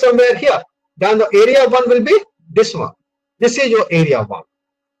cleared somewhere here, then the area 1 will be this one. This is your area 1,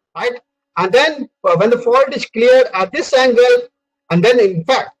 right? And then when the fault is cleared at this angle, and then in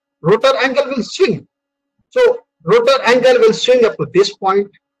fact rotor angle will swing. So rotor angle will swing up to this point.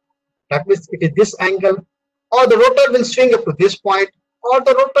 That means it is this angle, or the rotor will swing up to this point, or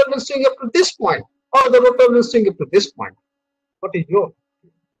the rotor will swing up to this point, or the rotor will swing up to this point. What is your?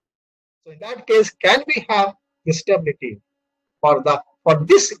 So in that case, can we have the stability for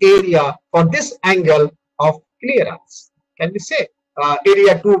this area, for this angle of clearance? Can we say?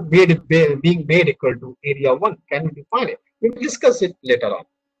 area 2 being made equal to area 1? Can we define it? We will discuss it later on.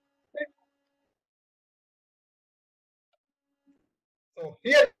 Right? So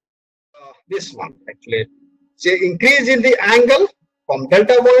here, this one actually, say increase in the angle from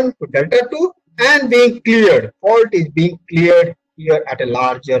delta 1 to delta 2 and being cleared. Fault is being cleared here at a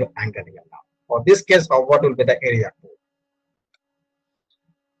larger angle here now. For this case, what will be the area 2?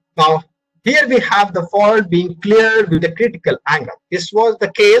 Now, here we have the fault being cleared with a critical angle. This was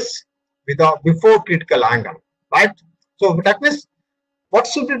the case before critical angle, right? So that means what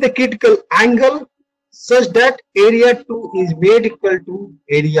should be the critical angle such that area 2 is made equal to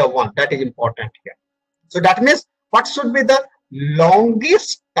area 1? That is important here. So that means what should be the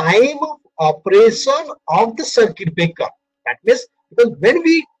longest time of operation of the circuit breaker? That means because when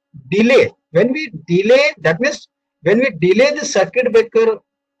we delay, that means when we delay the circuit breaker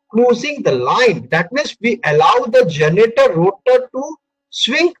closing the line, that means we allow the generator rotor to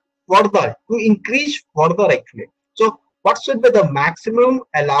swing further, to increase further actually. So what should be the maximum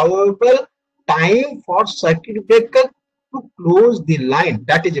allowable time for circuit breaker to close the line?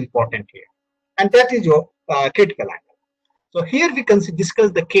 That is important here, and that is your critical angle. So here we can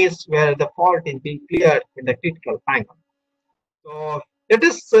discuss the case where the fault is being cleared in the critical angle. So it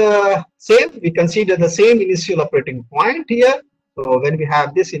is same. We consider the same initial operating point here. So when we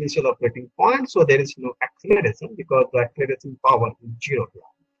have this initial operating point, so there is no acceleration because the acceleration power is 0 here.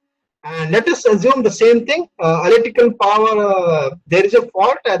 And let us assume the same thing. Electrical power, there is a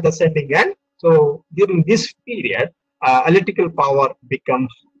fault at the sending end. So during this period, electrical power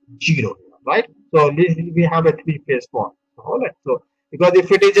becomes 0, right? So we have a three-phase fault. All right. So because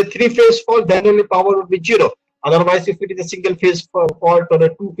if it is a three-phase fault, then only power would be 0. Otherwise, if it is a single-phase fault or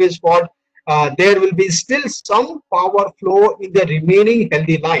a two-phase fault, there will be still some power flow in the remaining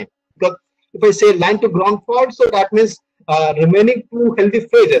healthy line. Because if I say line to ground fault, so that means remaining two healthy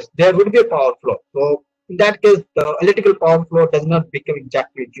phases, there will be a power flow. So in that case, the electrical power flow does not become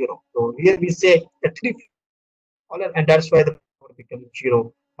exactly 0. So here we say a three, and that's why the power becomes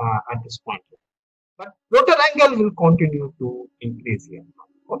 0 at this point. But rotor angle will continue to increase here.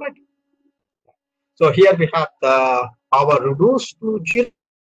 All right. So here we have the power reduced to 0,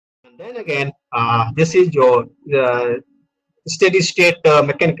 and then again, this is your steady state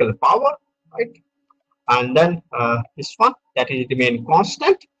mechanical power, right? And then this one that is remain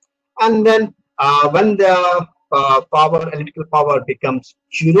constant, and then when the electrical power becomes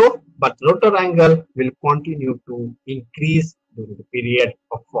 0, but rotor angle will continue to increase during the period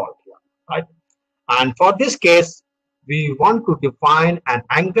of fault here, right? And for this case, we want to define an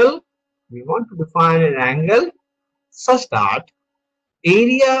angle. We want to define an angle such that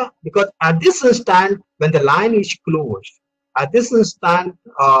area, because at this instant when the line is closed, at this instant,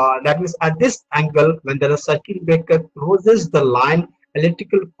 that means at this angle when the circuit breaker closes the line,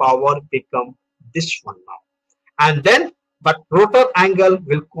 electrical power become this one now. And then but rotor angle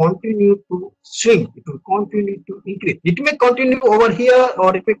will continue to swing, it will continue to increase. It may continue over here,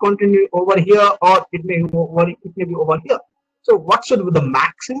 or it may continue over here, or it may be over here. So what should be the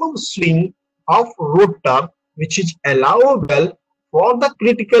maximum swing of rotor which is allowable for the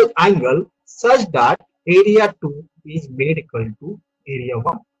critical angle such that area 2 is made equal to area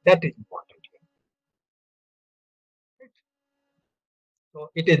 1? That is important. So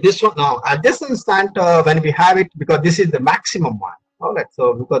it is this one now. At this instant, when we have it, because this is the maximum one. All right.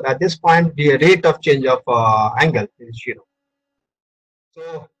 So because at this point, the rate of change of angle is 0.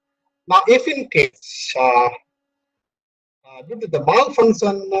 So now, if in case due to the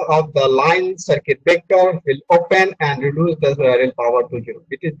malfunction of the line, circuit breaker will open and reduce the rail power to 0.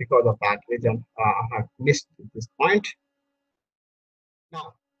 It is because of that reason I have missed this point.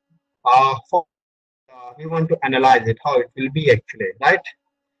 Now, we want to analyze it, how it will be actually, right?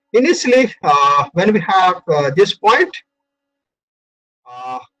 Initially, when we have this point,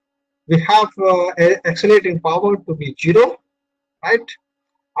 we have accelerating power to be 0, right?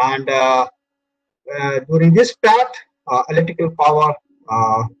 And during this path, electrical power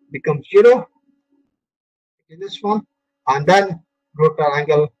becomes 0 in this one, and then rotor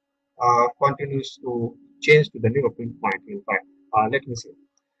angle continues to change to the new operating point. In fact, let me see.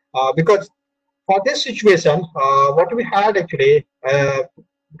 Because for this situation, what we had actually,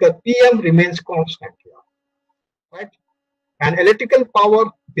 because PM remains constant here, right? And electrical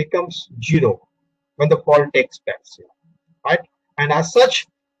power becomes 0 when the fault takes place here, right? And as such,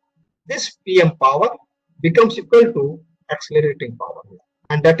 this PM power becomes equal to accelerating power here,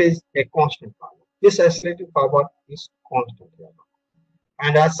 and that is a constant power. This accelerating power is constant here,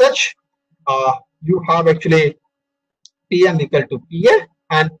 and as such, you have actually PM equal to PA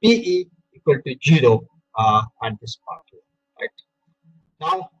and PE equal to 0 at this part here, right?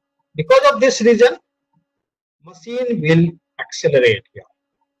 Now, because of this reason, machine will accelerate here.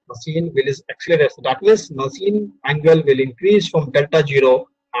 Machine will is accelerate. So that means machine angle will increase from delta 0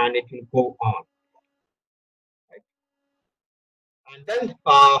 and it will go on. Right? And then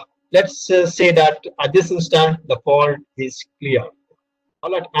let's say that at this instant the fault is clear.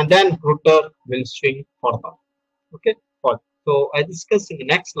 All right, and then rotor will swing further. Okay, so I discuss in the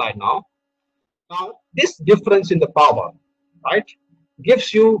next slide now. Now this difference in the power, right,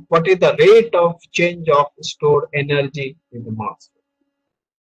 gives you what is the rate of change of stored energy in the mass.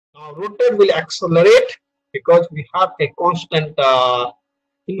 Now rotor will accelerate because we have a constant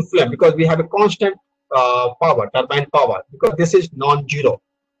influence, because we have a constant power, turbine power, because this is non-zero.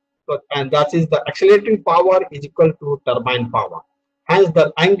 So, and that is the accelerating power is equal to turbine power. Hence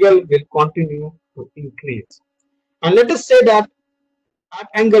the angle will continue to increase. And let us say that at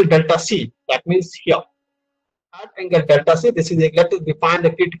angle delta C, that means here, at angle delta C, this is let us define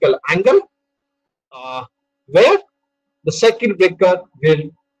the critical angle uh, where the circuit breaker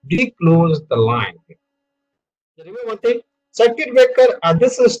will declose the line. So remember one thing, circuit breaker at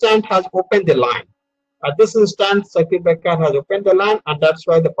this instant has opened the line. At this instant, circuit breaker has opened the line, and that's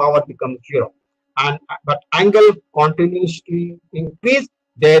why the power becomes 0. And but angle continues to increase.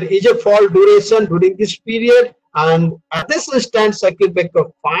 There is a fault duration during this period, and at this instant, circuit breaker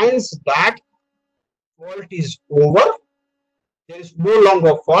finds that fault is over. There is no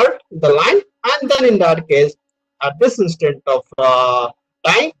longer fault in the line, and then in that case, at this instant of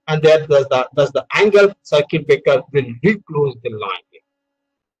time, and there does the angle circuit breaker will reclose the line.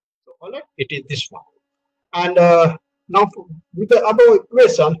 So all right, it is this one. And now with the above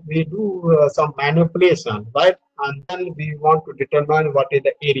equation, we do some manipulation, right? And then we want to determine what is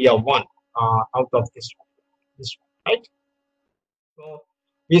the area 1 out of this one, right? So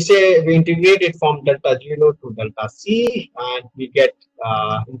we say we integrate it from delta 0 to delta C, and we get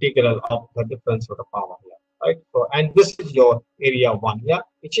integral of the difference of the power here, right? So, and this is your area 1 here,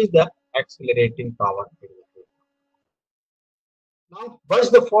 which is the accelerating power area. Now, once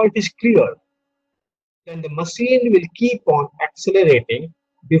the fault is clear, then the machine will keep on accelerating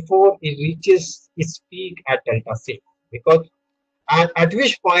before it reaches its peak at delta C, because and at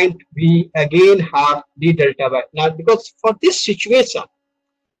which point we again have d delta by now, because for this situation,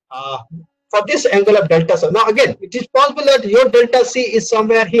 uh, for this angle of delta C, now again it is possible that your delta C is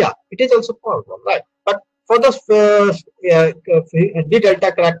somewhere here, it is also possible, right? But for the d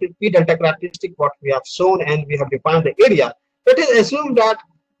delta characteristic, p delta characteristic what we have shown and we have defined the area, let us assume that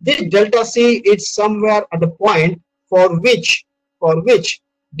this delta C is somewhere at the point for which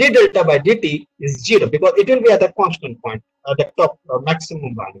d delta by dt is 0, because it will be at the constant point at the top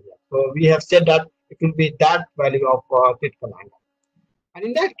maximum value. So we have said that it will be that value of critical angle. And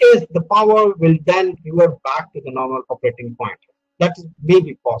in that case, the power will then revert back to the normal operating point. That may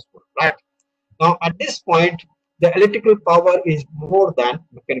be possible, right? Now, at this point, the electrical power is more than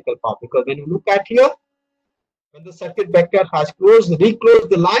mechanical power, because when you look at here, when the circuit breaker has reclosed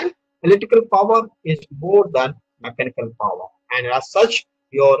the line, electrical power is more than mechanical power. And as such,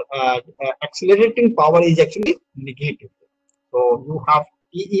 your accelerating power is actually negative. So you have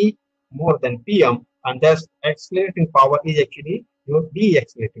PE more than PM, and thus accelerating power is actually your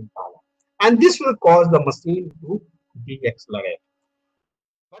de-accelerating power. And this will cause the machine to de-accelerate.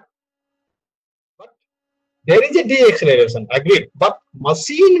 But there is a de-acceleration, agreed, but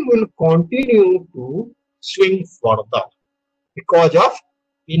machine will continue to swing further because of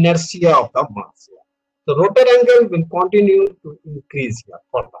inertia of the mass. The rotor angle will continue to increase here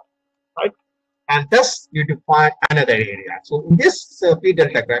further, right? And thus you define another area. So in this P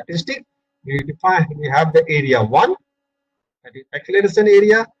delta characteristic, we have the area 1, that is acceleration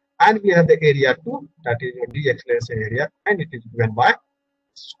area, and we have the area 2, that is your de-acceleration area, and it is given by.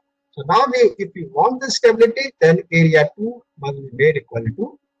 So now if we want the stability, then area 2 must be made equal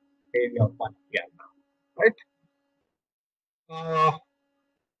to area 1 here, right?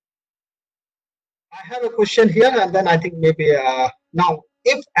 I have a question here, and then I think maybe now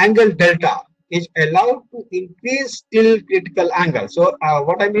if angle delta is allowed to increase till critical angle. So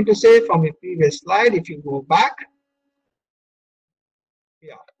what I mean to say from the previous slide, if you go back,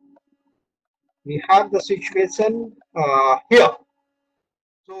 here we have the situation here.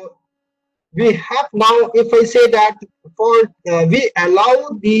 So we have now, if I say that for we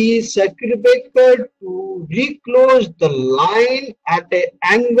allow the circuit breaker to reclose the line at an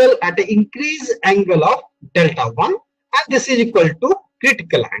angle, at an increased angle of delta 1, and this is equal to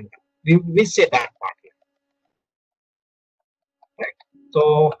critical angle. We say that part here, right?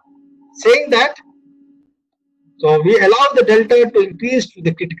 So saying that, so we allow the delta to increase to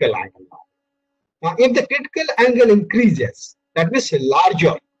the critical angle now. Now if the critical angle increases, that means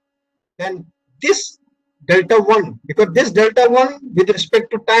larger, then this delta 1, because this delta 1 with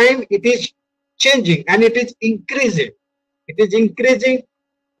respect to time it is changing and it is increasing. It is increasing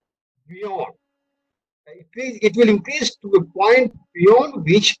beyond. It will increase to a point beyond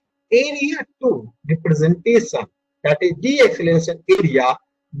which area 2 representation, that is deceleration area,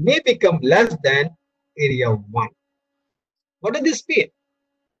 may become less than area 1. What does this mean?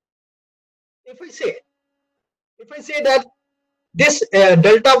 If I say, that this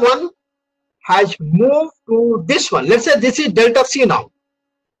delta 1 has moved to this one, let's say this is delta C now.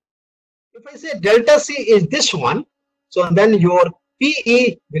 If I say delta C is this one, so then your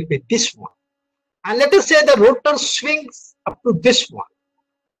PE will be this one. And let us say the rotor swings up to this one.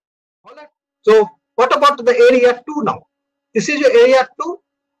 All right. So what about the area 2 now? This is your area 2.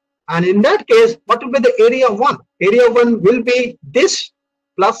 And in that case, what will be the area 1? Area 1 will be this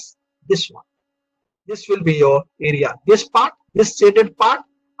plus this one. This will be your area. This part, this shaded part,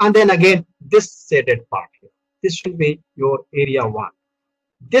 and then again this shaded part here. This will be your area 1.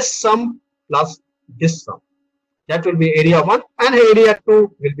 This sum plus this sum. That will be area 1, and area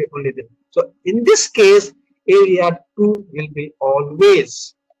 2 will be only this. So in this case, area 2 will be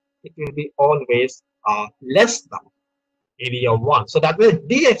always, it will be always less than area 1. So that means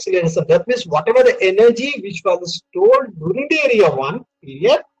deceleration, that means whatever the energy which was stored during the area 1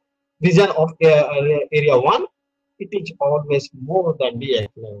 period, region of area 1, it is always more than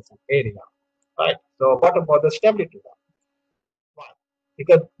deceleration area. Right. So what about the stability? Why?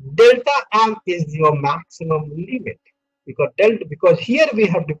 Because delta m is your maximum limit. Because here we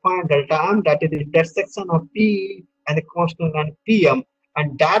have defined delta m, that is the intersection of P and the constant and Pm,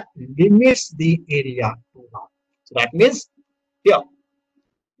 and that limits the area to now. So that means here,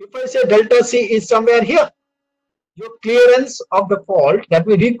 if I say delta C is somewhere here, your clearance of the fault, that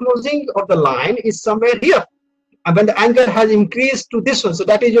means reclosing of the line, is somewhere here. And when the angle has increased to this one, so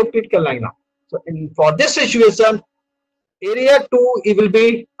that is your critical line now. So for this situation, area 2 it will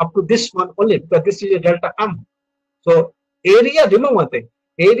be up to this one only, because this is a delta m. So area, remember one thing,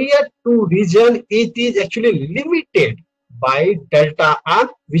 area 2 region, it is actually limited by delta m,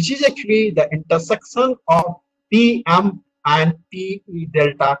 which is actually the intersection of Pm and Pe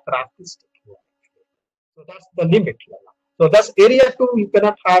delta characteristic. So that's the limit. So thus area 2 you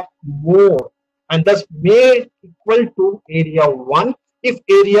cannot have more, and thus may equal to area 1 if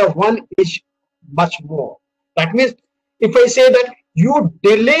area 1 is much more. That means if I say that you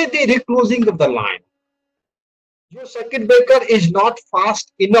delay the reclosing of the line, your circuit breaker is not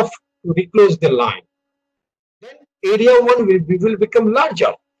fast enough to reclose the line, then area 1 will become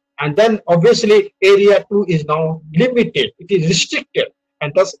larger, and then obviously area 2 is now limited, it is restricted,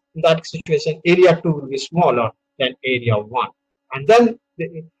 and thus in that situation area 2 will be smaller than area 1, and then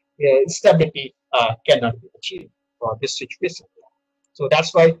the stability cannot be achieved for this situation. So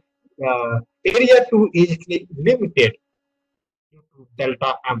that's why area 2 is limited due to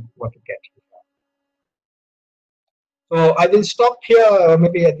delta m what you get. So I will stop here.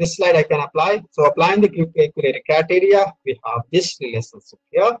 Maybe at this slide I can apply. So applying the calculated criteria, we have this relationship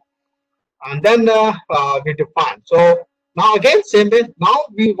here, and then we define. So now again, same way. Now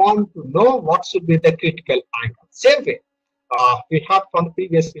we want to know what should be the critical angle. Same way. We have from the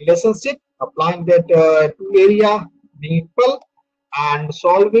previous relationship, applying that two area being equal and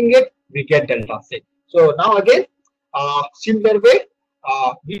solving it, we get delta C. So now again, similar way,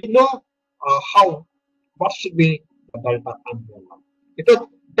 we know what should be the delta M, because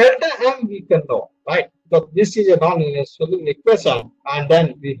delta M we can know, right? Because this is a non-linear equation, and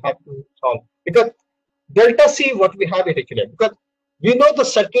then we have to solve, because delta C what we have it actually, because we know the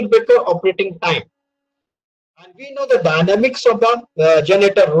circuit breaker operating time, and we know the dynamics of the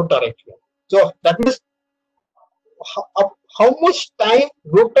generator rotor actually. So that means how much time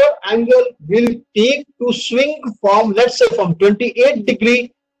rotor angle will take to swing from, let's say, from 28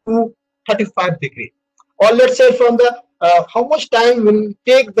 degree to 35 degree, or let's say from the how much time will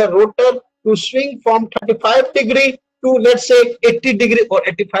take the rotor to swing from 35 degree to, let's say, 80 degree or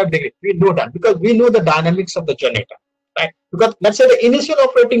 85 degree. We know that because we know the dynamics of the generator, right? Because let's say the initial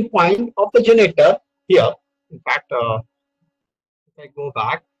operating point of the generator here, in fact, if I go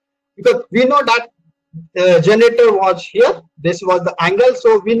back, because we know that generator was here, this was the angle,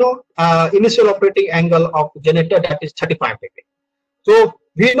 so we know initial operating angle of the generator, that is 35 degree. So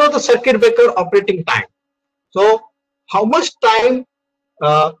we know the circuit breaker operating time. So how much time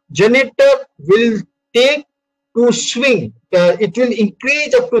generator will take to swing, it will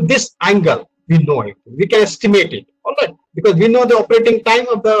increase up to this angle, we know it, we can estimate it, all right, because we know the operating time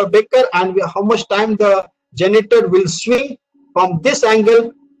of the breaker and how much time the generator will swing from this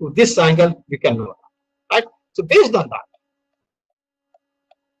angle to this angle, we can know that, right? So based on that,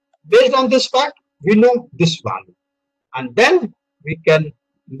 Based on this fact, we know this value, and then we can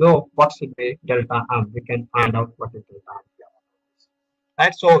know what should be delta M. We can find out what is delta M here.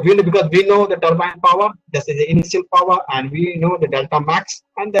 Right? So we know, because we know the turbine power, this is the initial power, and we know the delta max,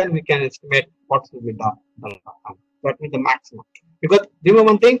 and then we can estimate what should be the delta M. That means the maximum. Because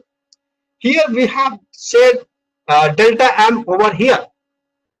remember one thing, here we have said delta M over here,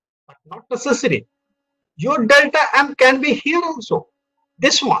 but not necessary. Your delta M can be here also.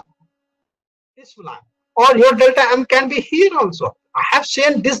 This one, this line, or your delta M can be here also. I have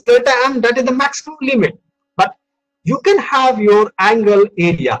said this delta M, that is the maximum limit, but you can have your angle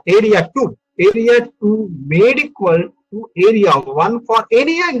area 2. Area 2 made equal to area 1 for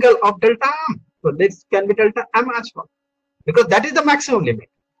any angle of delta M. So this can be delta M as well, because that is the maximum limit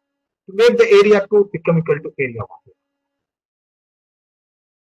to make the area 2 become equal to area 1.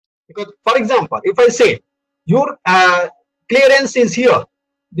 Because, for example, if I say your clearance is here,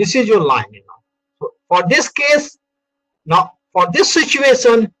 this is your line. So for this case, now for this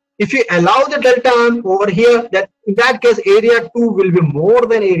situation, if you allow the delta M over here, that in that case area 2 will be more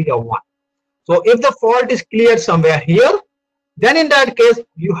than area 1. So if the fault is cleared somewhere here, then in that case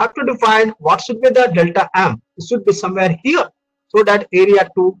you have to define what should be the delta M. It should be somewhere here, so that area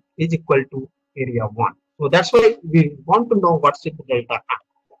 2 is equal to area 1. So that's why we want to know what should be delta M.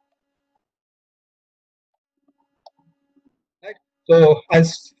 Right? So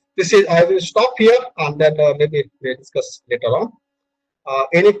as this is, I will stop here, and then maybe we'll discuss later on.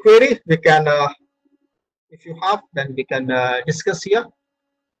 Any query we can, if you have, then we can discuss here.